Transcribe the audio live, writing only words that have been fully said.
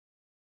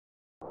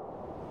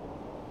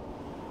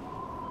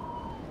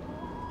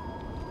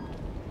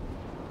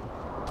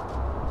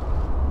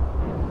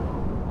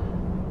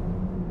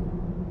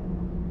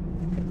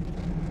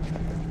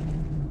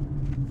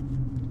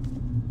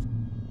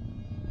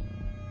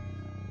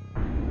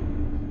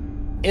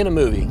In a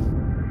movie,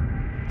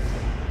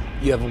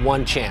 you have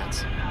one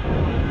chance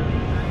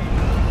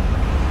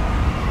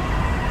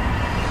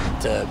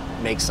to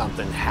make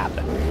something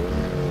happen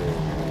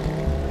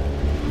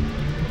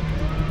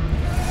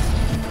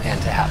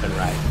and to happen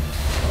right.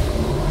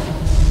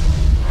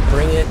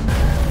 Bring it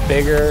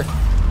bigger,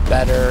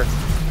 better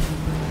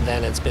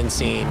than it's been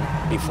seen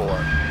before.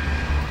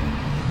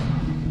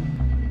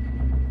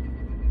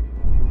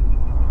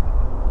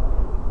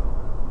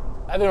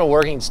 I've been a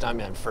working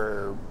stuntman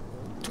for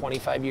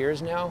 25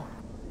 years now.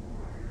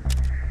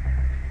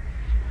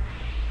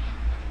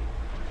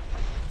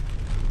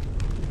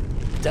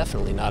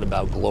 Definitely not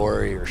about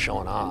glory or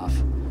showing off.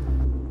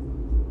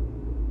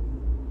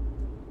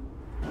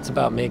 It's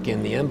about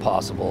making the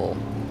impossible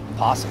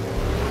possible.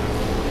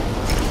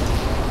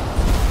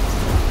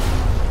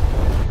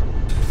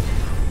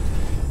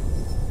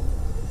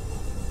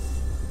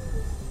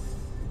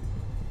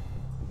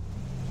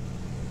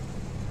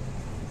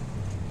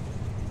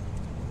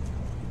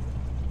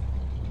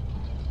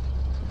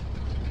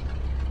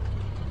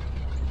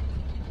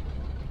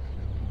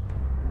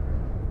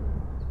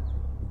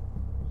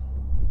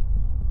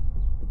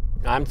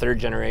 I'm third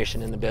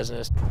generation in the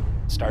business.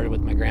 Started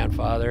with my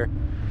grandfather,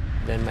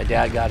 then my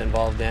dad got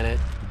involved in it.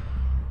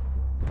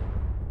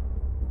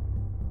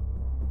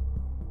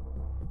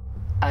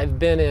 I've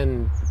been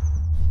in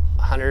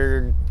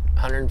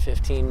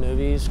 115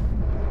 movies.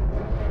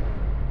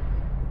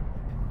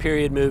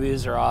 Period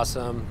movies are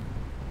awesome.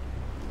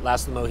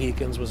 Last of the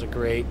Mohicans was a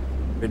great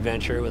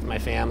adventure with my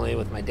family,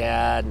 with my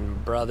dad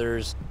and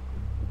brothers.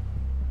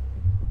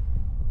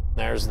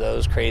 There's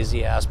those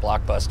crazy-ass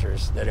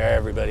blockbusters that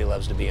everybody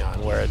loves to be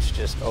on, where it's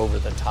just over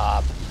the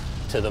top,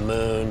 to the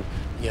moon,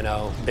 you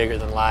know, bigger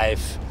than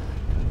life.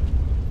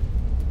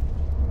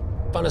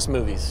 Funnest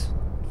movies,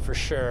 for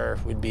sure,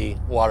 would be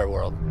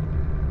Waterworld.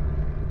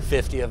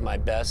 50 of my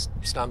best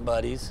stunt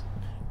buddies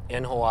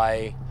in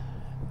Hawaii,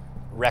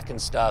 wrecking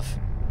stuff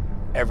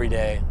every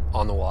day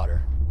on the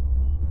water.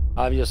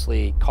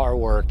 Obviously, car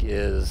work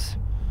is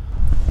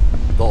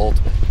the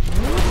ultimate.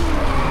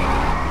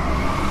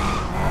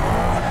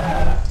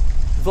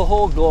 The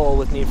whole goal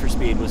with Need for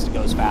Speed was to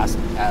go as fast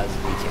as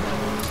we can.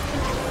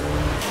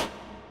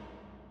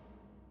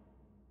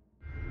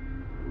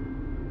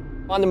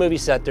 On the movie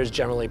set, there's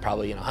generally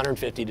probably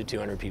 150 to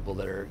 200 people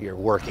that are your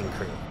working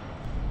crew.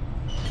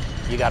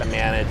 You got to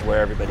manage where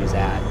everybody's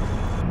at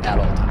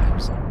all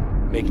times.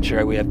 Making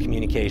sure we have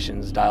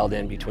communications dialed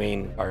in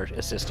between our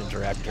assistant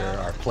director,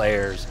 our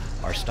players,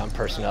 our stunt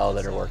personnel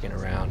that are working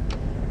around.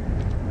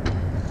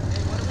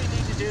 Hey, what do we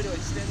need to do to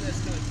extend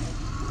this to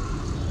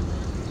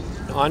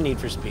On Need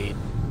for Speed,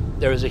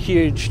 there was a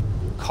huge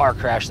car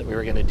crash that we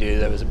were going to do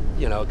that was,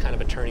 kind of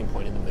a turning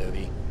point in the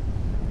movie.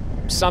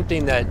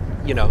 Something that,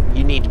 you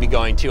need to be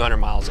going 200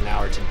 miles an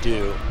hour to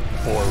do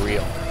for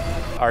real.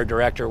 Our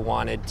director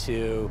wanted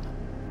to,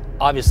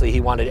 obviously he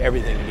wanted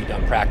everything to be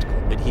done practical,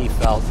 but he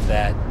felt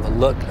that the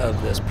look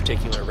of this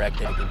particular wreck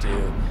that he could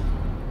do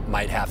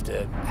might have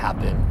to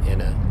happen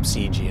in a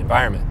CG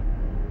environment.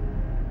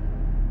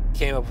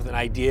 Came up with an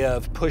idea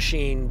of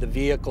pushing the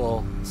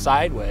vehicle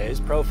sideways,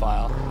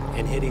 profile,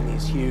 and hitting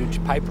these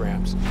huge pipe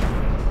ramps.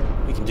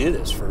 We can do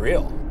this for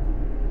real.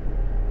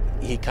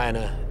 He kind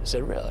of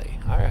said, really?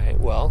 All right,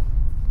 well,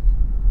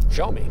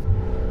 show me.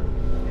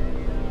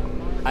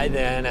 I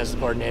then, as the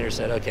coordinator,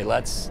 said, okay,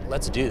 let's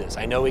do this.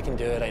 I know we can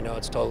do it. I know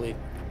it's totally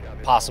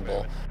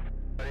possible.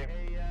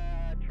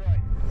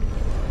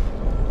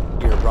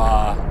 Your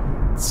raw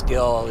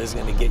skill is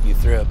going to get you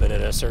through it, but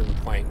at a certain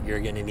point, you're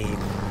going to need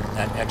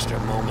that extra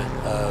moment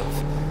of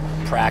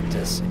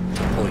practice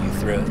to pull you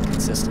through it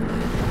consistently.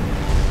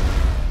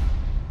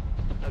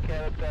 Okay,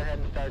 let's go ahead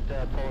and start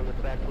pulling this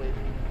back, please.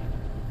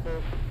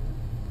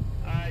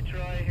 All right,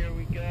 Troy, here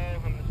we go.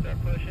 I'm going to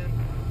start pushing.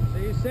 So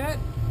you set?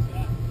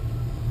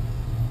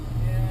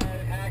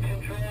 Yeah,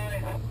 action, Troy.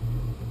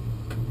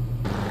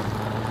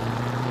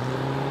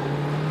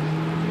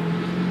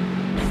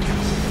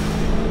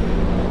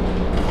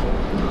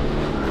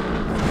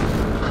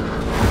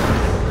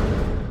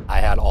 I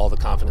had all the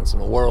confidence in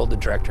the world. The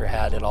director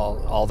had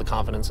all the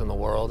confidence in the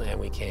world, and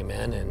we came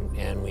in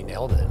and we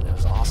nailed it. It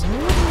was awesome.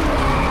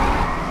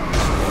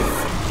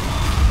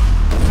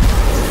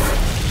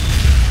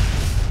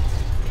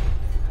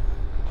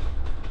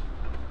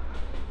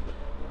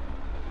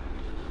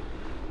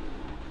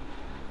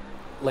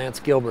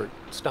 Lance Gilbert,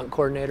 stunt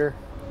coordinator,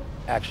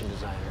 action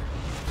designer.